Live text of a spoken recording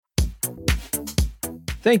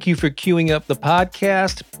Thank you for queuing up the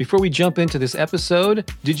podcast. Before we jump into this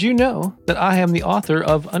episode, did you know that I am the author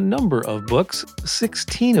of a number of books,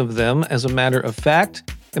 16 of them as a matter of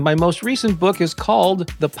fact, and my most recent book is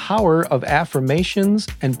called The Power of Affirmations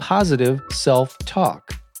and Positive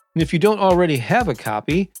Self-Talk. And if you don't already have a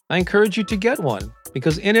copy, I encourage you to get one,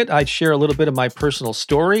 because in it I share a little bit of my personal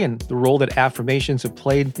story and the role that affirmations have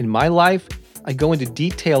played in my life. I go into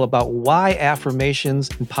detail about why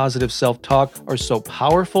affirmations and positive self-talk are so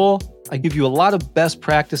powerful. I give you a lot of best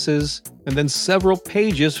practices and then several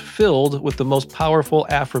pages filled with the most powerful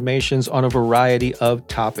affirmations on a variety of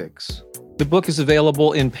topics. The book is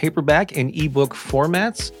available in paperback and ebook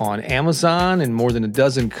formats on Amazon in more than a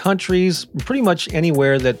dozen countries, pretty much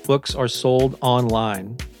anywhere that books are sold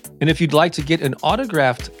online. And if you'd like to get an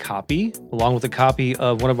autographed copy, along with a copy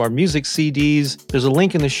of one of our music CDs, there's a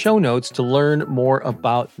link in the show notes to learn more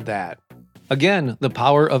about that. Again, The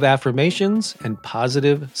Power of Affirmations and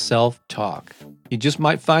Positive Self-Talk. You just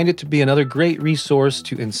might find it to be another great resource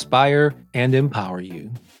to inspire and empower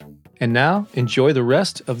you. And now, enjoy the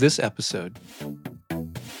rest of this episode.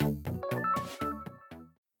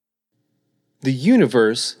 The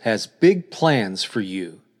universe has big plans for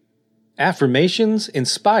you. Affirmations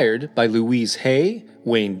inspired by Louise Hay,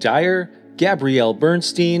 Wayne Dyer, Gabrielle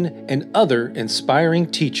Bernstein, and other inspiring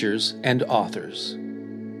teachers and authors.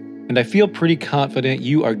 And I feel pretty confident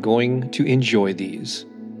you are going to enjoy these.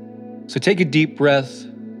 So take a deep breath,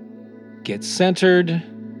 get centered,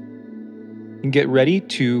 and get ready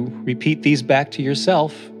to repeat these back to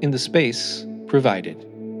yourself in the space provided.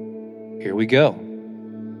 Here we go.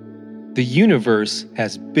 The universe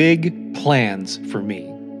has big plans for me.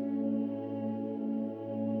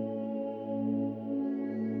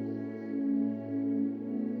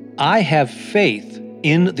 I have faith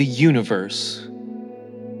in the universe.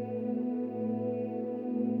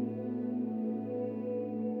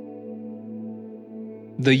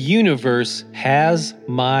 The universe has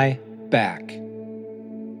my back.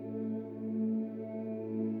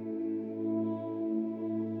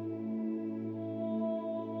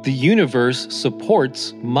 The universe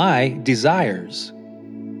supports my desires.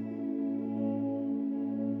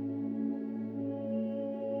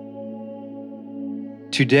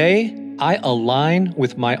 Today, I align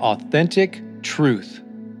with my authentic truth.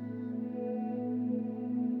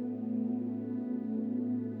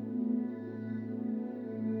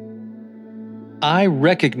 I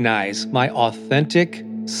recognize my authentic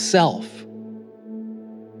self.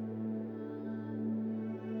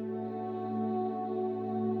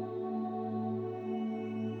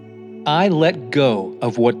 I let go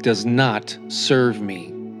of what does not serve me.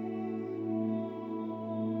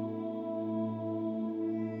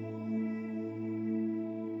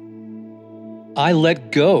 I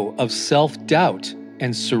let go of self-doubt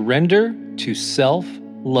and surrender to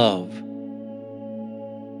self-love.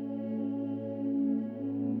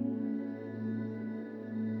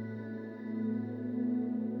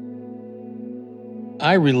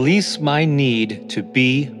 I release my need to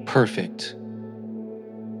be perfect.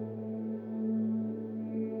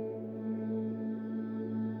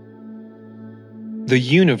 The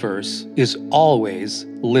universe is always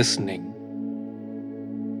listening.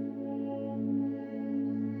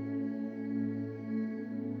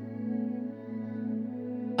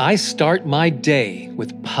 I start my day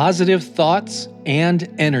with positive thoughts and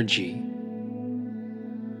energy.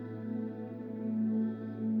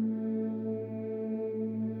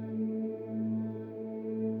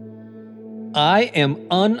 I am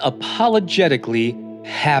unapologetically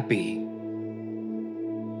happy.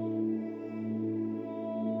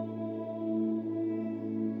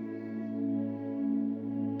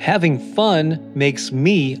 Having fun makes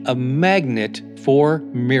me a magnet for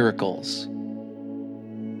miracles.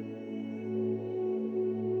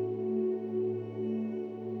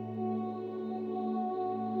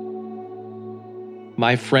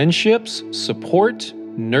 My friendships support,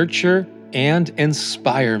 nurture, and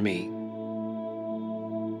inspire me.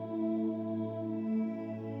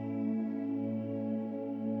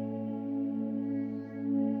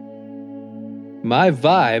 My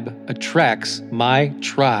vibe attracts my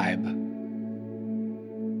tribe.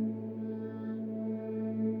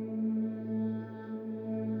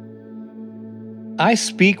 I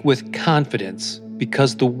speak with confidence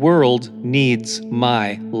because the world needs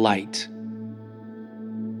my light.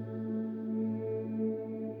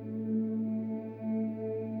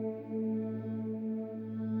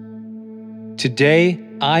 Today,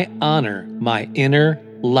 I honor my inner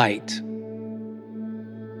light.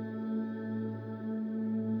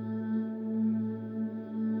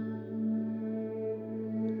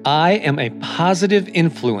 I am a positive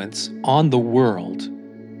influence on the world.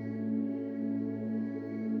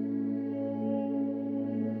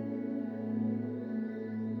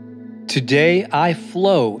 Today, I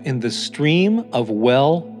flow in the stream of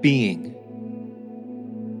well-being.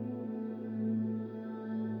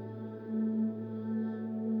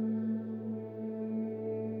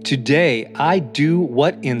 Today, I do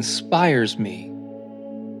what inspires me.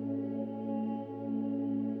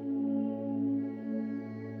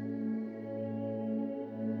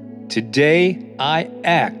 Today, I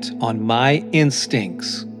act on my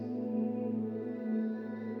instincts.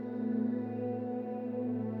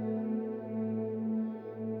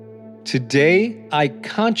 Today, I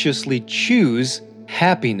consciously choose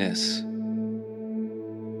happiness.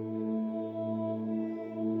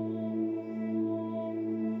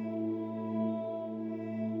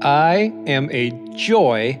 I am a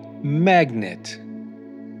joy magnet.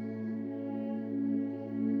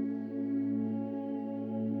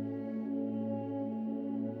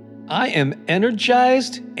 I am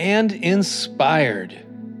energized and inspired.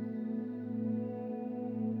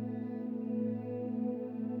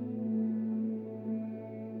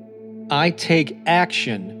 I take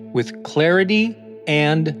action with clarity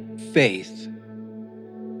and faith.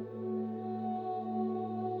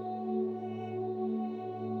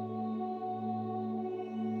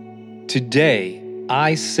 Today,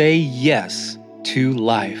 I say yes to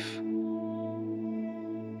life.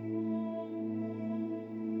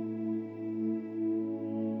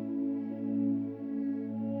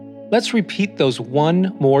 Let's repeat those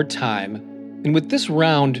one more time, and with this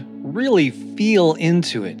round, really feel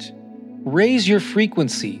into it. Raise your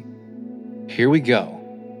frequency. Here we go.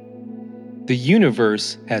 The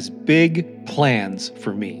universe has big plans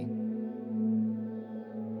for me.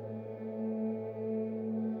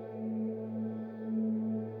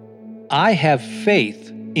 I have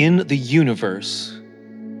faith in the universe.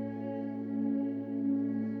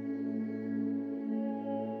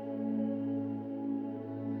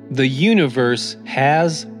 The universe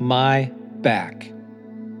has my back.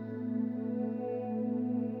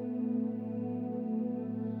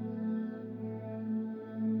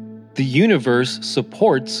 The universe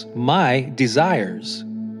supports my desires.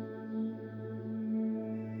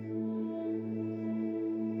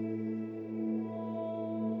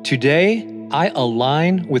 Today, I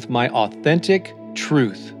align with my authentic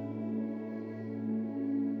truth.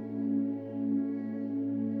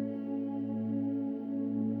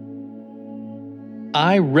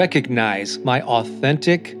 I recognize my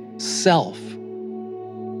authentic self.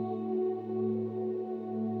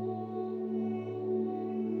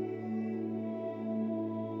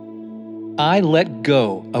 I let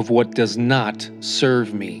go of what does not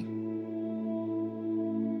serve me.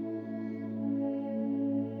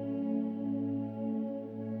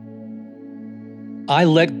 I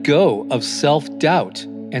let go of self-doubt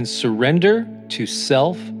and surrender to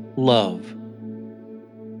self-love.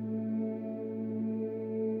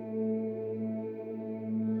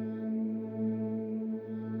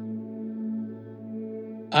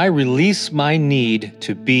 I release my need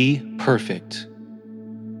to be perfect.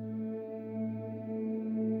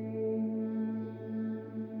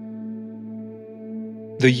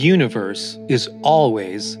 The universe is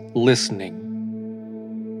always listening.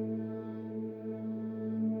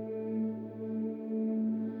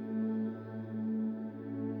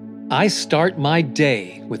 I start my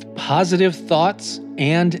day with positive thoughts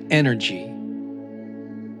and energy.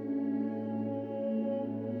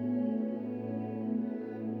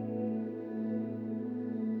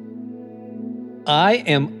 I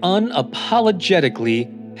am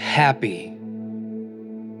unapologetically happy.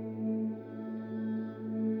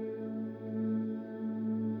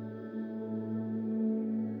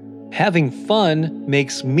 Having fun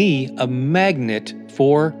makes me a magnet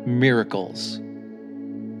for miracles.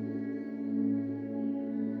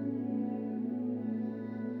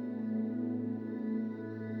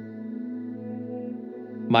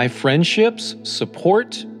 My friendships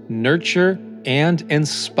support, nurture, and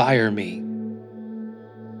inspire me.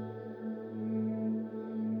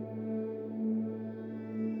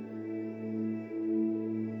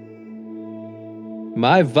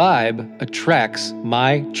 My vibe attracts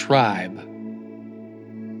my tribe.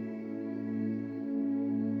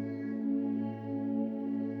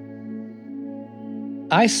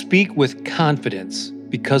 I speak with confidence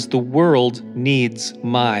because the world needs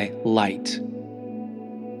my light.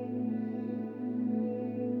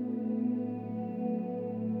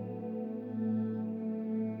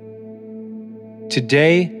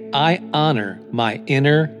 Today, I honor my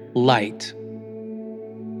inner light.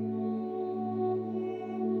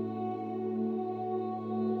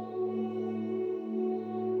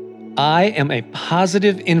 I am a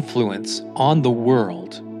positive influence on the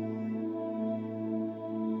world.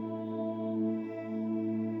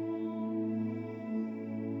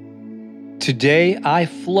 Today, I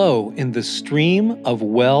flow in the stream of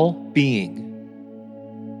well-being.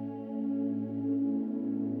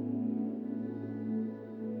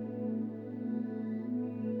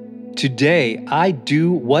 Today, I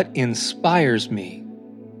do what inspires me.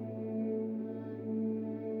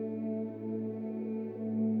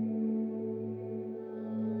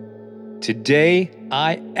 Today,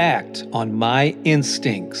 I act on my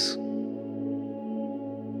instincts.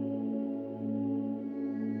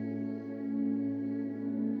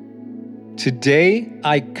 Today,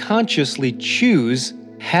 I consciously choose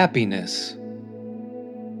happiness.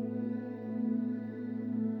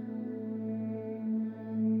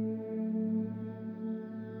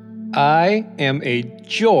 I am a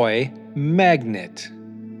joy magnet.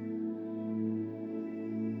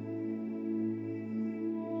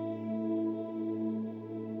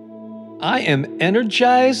 I am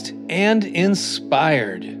energized and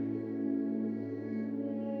inspired.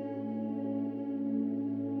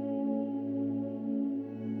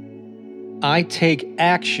 I take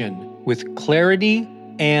action with clarity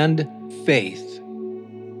and faith.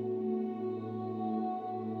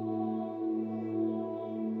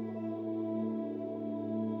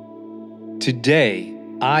 Today,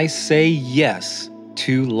 I say yes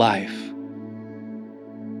to life.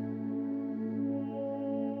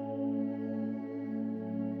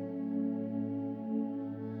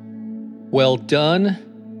 Well done.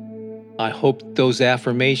 I hope those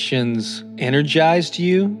affirmations energized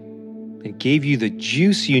you and gave you the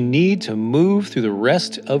juice you need to move through the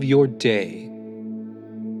rest of your day.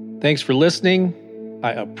 Thanks for listening.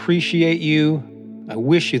 I appreciate you. I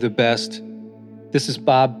wish you the best. This is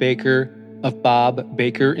Bob Baker of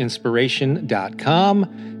bobbakerinspiration.com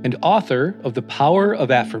and author of The Power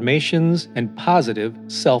of Affirmations and Positive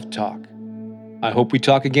Self-Talk. I hope we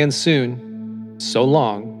talk again soon. So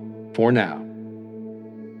long for now.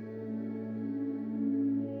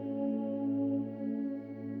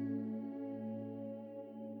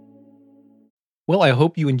 Well, I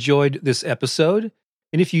hope you enjoyed this episode.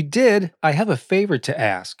 And if you did, I have a favor to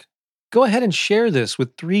ask. Go ahead and share this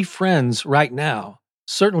with 3 friends right now.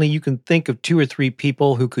 Certainly, you can think of 2 or 3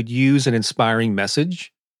 people who could use an inspiring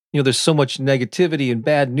message. There's so much negativity and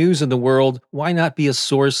bad news in the world. Why not be a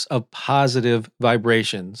source of positive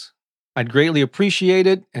vibrations? I'd greatly appreciate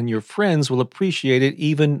it, and your friends will appreciate it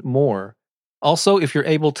even more. Also, if you're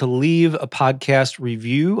able to leave a podcast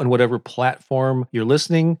review on whatever platform you're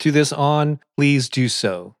listening to this on, please do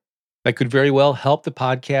so. That could very well help the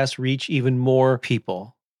podcast reach even more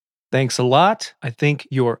people. Thanks a lot. I think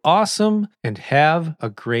you're awesome, and have a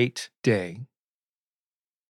great day.